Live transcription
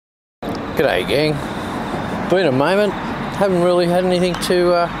G'day gang. Been a moment, haven't really had anything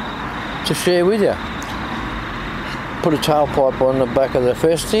to share with you. Put a tailpipe on the back of the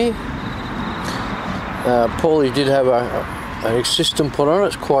Festiva. Paulie did have a system put on it.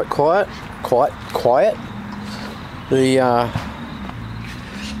 It's quite quiet. The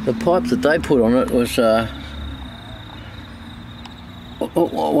pipe that they put on it was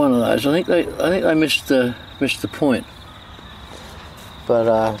one of those. I think they missed the point. But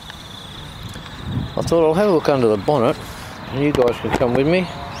I thought I'll have a look under the bonnet, and you guys can come with me.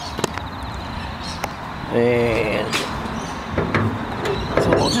 And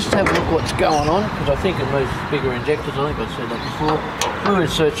so I'll just have a look what's going on, because I think it needs bigger injectors. I think I said that before. We were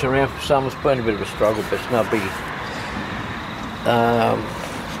searching around for some. It's been a bit of a struggle, but it's no biggie.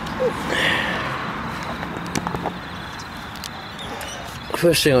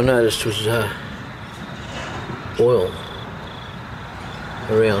 First thing I noticed was oil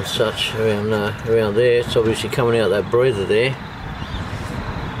around there. It's obviously coming out that breather there.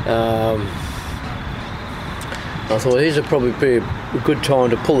 I thought here's probably be a good time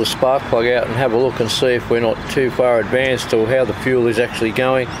to pull the spark plug out and have a look and see if we're not too far advanced or how the fuel is actually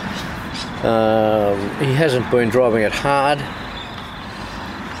going. He hasn't been driving it hard.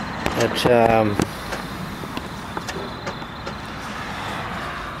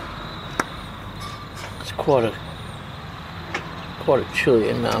 It's quite a chilly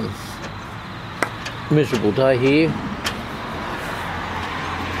and miserable day here.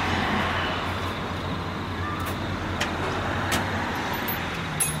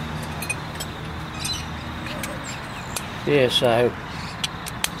 Yeah, so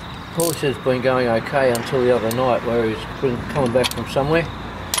Paul says it's been going okay until the other night, where he's been coming back from somewhere,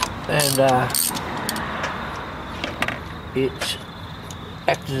 and it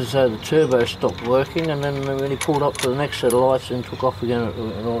acted as though the turbo stopped working, and then when he pulled up to the next set of lights and took off again, it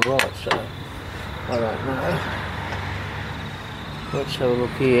went all right. So I don't know. Let's have a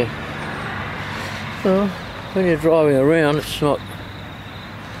look here. Well, when you're driving around, it's not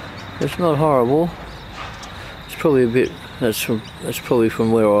horrible. It's probably a bit. That's probably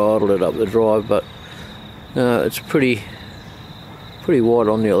from where I idled it up the drive, but it's pretty wide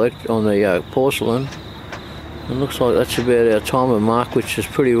on the porcelain. It looks like that's about our timer mark, which is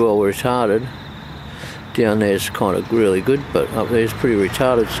pretty well retarded. Down there's kind of really good, but up there's pretty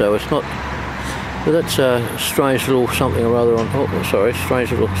retarded, so it's not. But that's a strange little something or other on. Oh, sorry, strange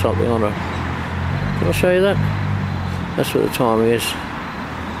little something on a. Can I show you that? That's what the timing is.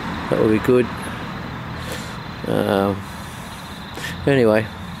 That would be good. Anyway,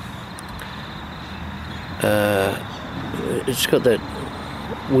 it's got that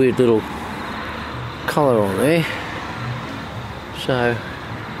weird little colour on there, so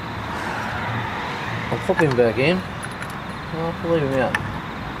I'll pop him back in. I'll leave him out.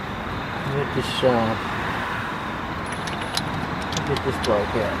 Get this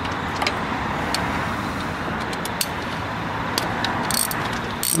bloke out.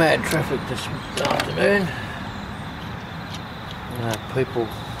 Mad traffic this afternoon. People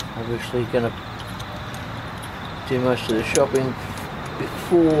obviously going to do most of the shopping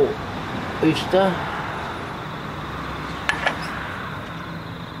before Easter.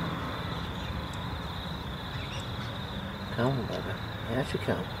 Come on, baby. Out you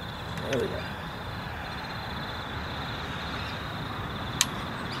come. There we go.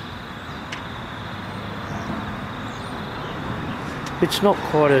 It's not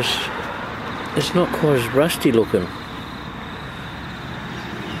quite as rusty looking.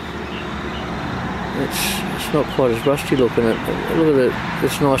 It's not quite as rusty looking. Look at it.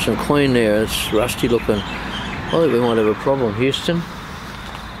 It's nice and clean there. It's rusty looking. I think we might have a problem, Houston.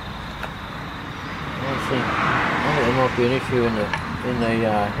 I think there might be an issue in the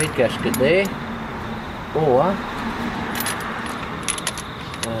head gasket there, or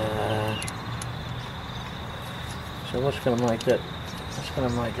so what's going to make that? What's going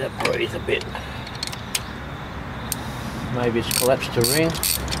to make that breathe a bit? Maybe it's collapsed the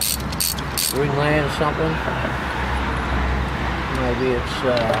ringland or something. Maybe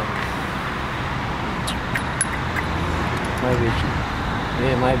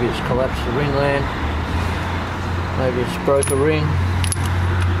it's collapsed the ringland. Maybe it's broke a ring.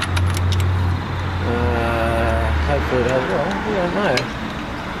 Hopefully it has. Well, we don't know.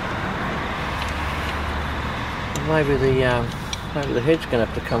 Maybe the head's going to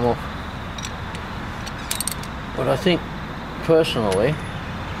have to come off. But I think personally,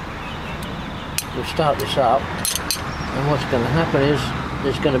 we'll start this up, and what's going to happen is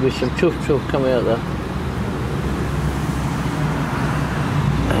there's going to be some chuff coming out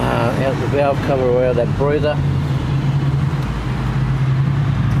the valve cover or out of that breather,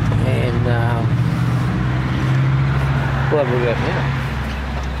 and We'll have a look at that now.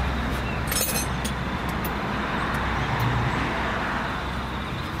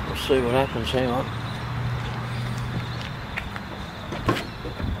 We'll see what happens, hang on.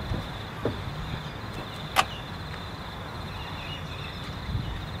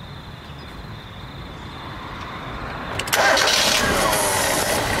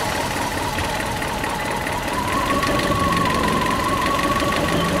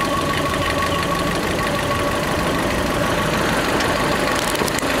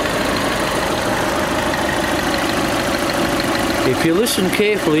 If you listen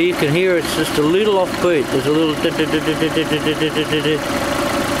carefully, you can hear it's just a little offbeat. There's a little. You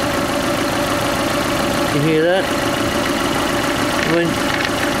hear that? I mean,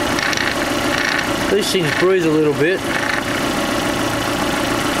 these things breathe a little bit.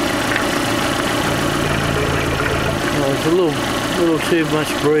 Oh, there's a little too much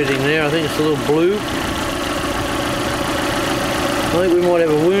breathing there. I think it's a little blue. I think we might have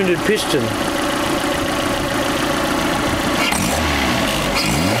a wounded piston.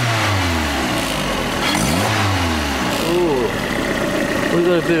 We've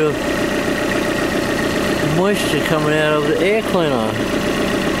got a bit of moisture coming out of the air cleaner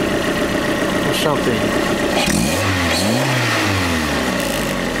or something.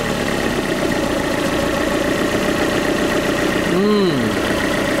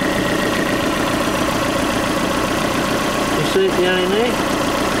 You see it down in there?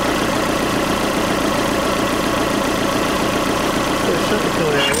 There's something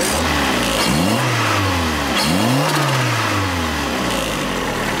coming out of there.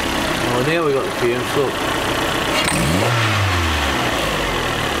 Oh, now we got the fumes, look.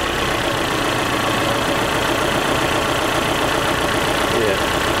 Yeah.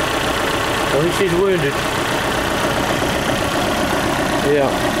 I think she's wounded. Yeah.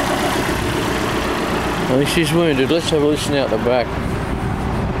 I think she's wounded. Let's have a listen out the back.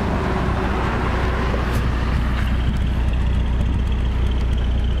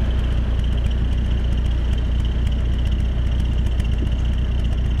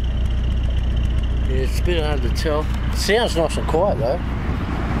 It's a bit hard to tell. It sounds nice and quiet though.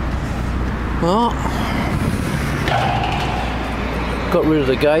 Well, got rid of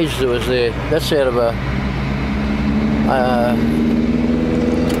the gauge that was there. That's out of a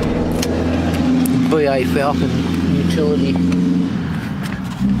BA Falcon utility.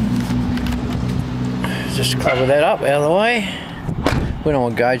 Just cover that up out of the way. Went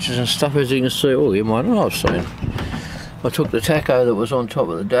on gauges and stuff, as you can see. Oh, you might not have seen. I took the tacho that was on top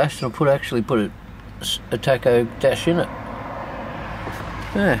of the dash and I actually put a tacho dash in it.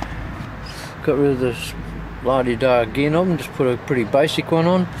 Yeah. Got rid of this la-di-da gear knob and just put a pretty basic one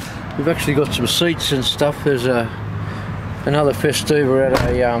on. We've actually got some seats and stuff. There's another Festiva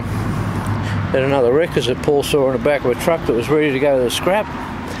at another wreckers that Paul saw on the back of a truck that was ready to go to the scrap.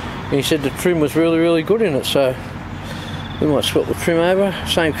 And he said the trim was really, really good in it, so we might swap the trim over,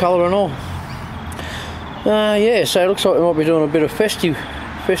 same colour and all. Yeah, so it looks like we might be doing a bit of festy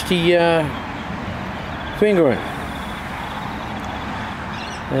fingering.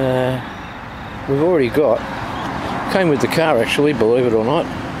 We've already got, came with the car actually, believe it or not.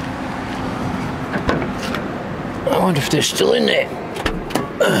 I wonder if they're still in there.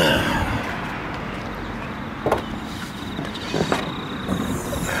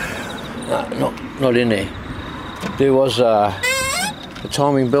 No, not in there. There was a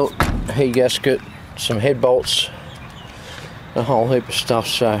timing belt, a heat gasket, some head bolts, a whole heap of stuff,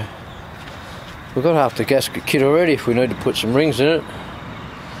 so we've got half the gasket kit already if we need to put some rings in it.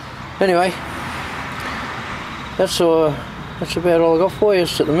 Anyway, that's about all I got for you at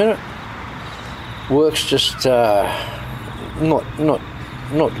the minute. Work's just not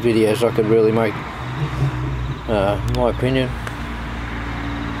videos I could really make, my opinion.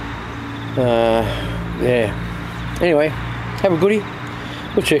 Yeah. Anyway, have a goodie.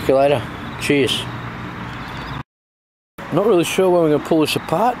 We'll check you later. Cheers. Not really sure when we're going to pull this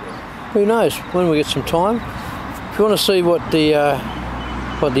apart. Who knows? When we get some time. If you want to see what the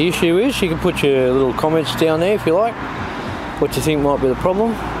issue is, you can put your little comments down there if you like. What you think might be the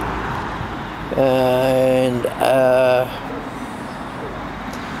problem. And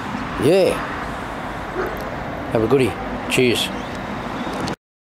yeah. Have a goodie. Cheers.